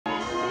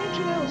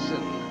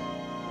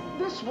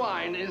This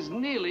wine is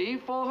nearly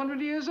 400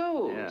 years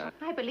old. Yeah.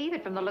 I believe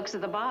it from the looks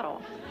of the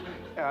bottle.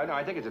 No,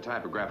 I think it's a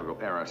typographical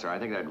error, sir. I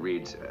think that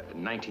reads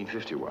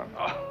 1951.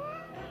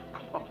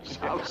 Oh,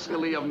 how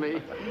silly of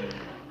me.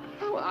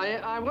 Oh,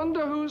 I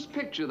wonder whose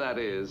picture that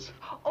is.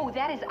 Oh,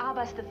 that is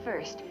Abbas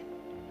I,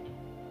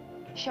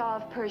 Shah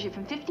of Persia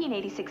from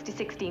 1586 to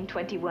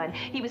 1621.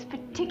 He was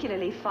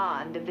particularly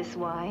fond of this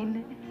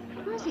wine.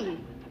 Was he?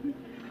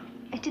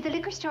 Did the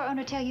liquor store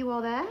owner tell you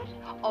all that?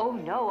 Oh,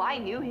 no, I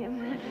knew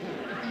him.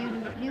 You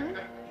knew him?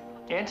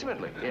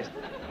 Intimately, yes.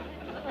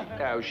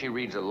 She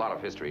reads a lot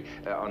of history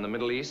on the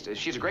Middle East.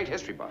 She's a great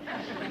history buff.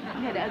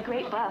 And a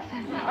great buff.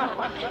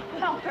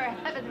 Oh, for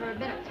heaven, for a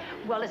minute.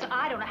 Well, listen,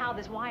 I don't know how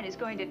this wine is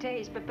going to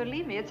taste, but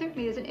believe me, it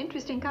certainly is an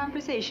interesting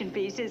conversation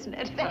piece, isn't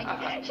it?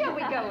 Thank you. Shall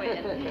we go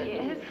in?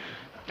 Yes.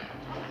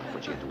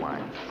 Where'd you get the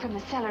wine? From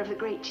the cellar of the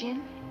great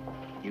gin.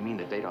 You mean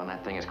the date on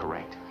that thing is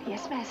correct?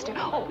 Yes, master.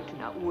 Oh, but do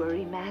not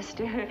worry,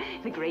 master.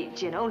 The great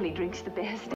gin only drinks the best.